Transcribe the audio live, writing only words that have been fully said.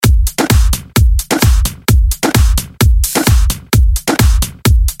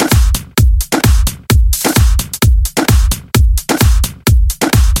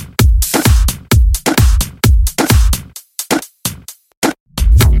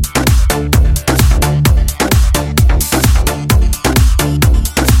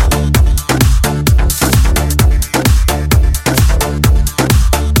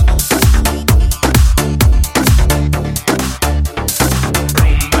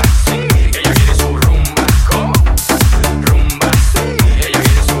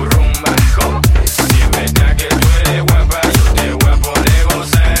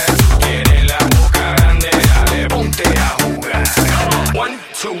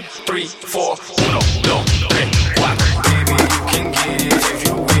3, 4, 1, 2, 3, 4. Baby, you can get it if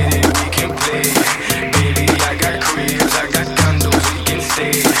you with it, we can play. Baby, I got cribs, I got condos, we can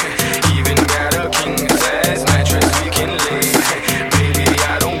stay. Even got a king size mattress we can lay. Baby,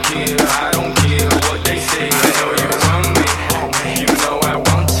 I don't care what they say. I know you want me, you know I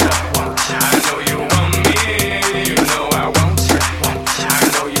want ya. I know you want me, you know I want ya. I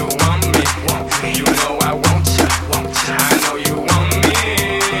know you want me, you know I want ya. I know you want me,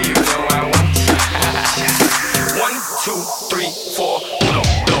 you know I want ya. 1, 2, 3, 4, 1,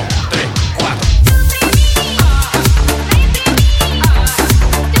 2, 3, 4.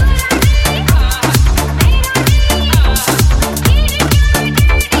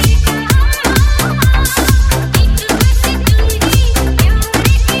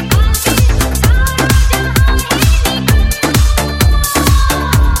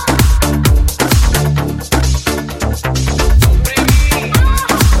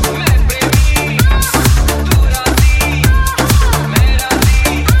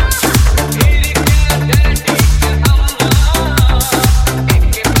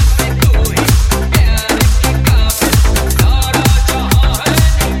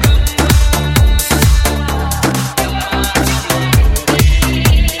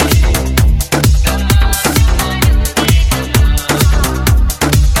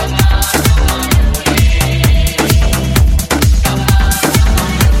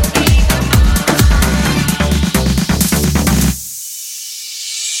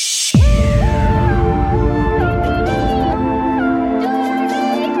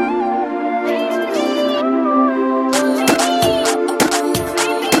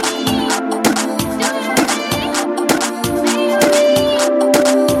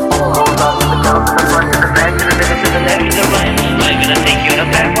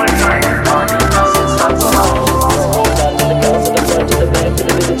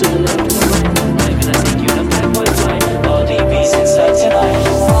 To the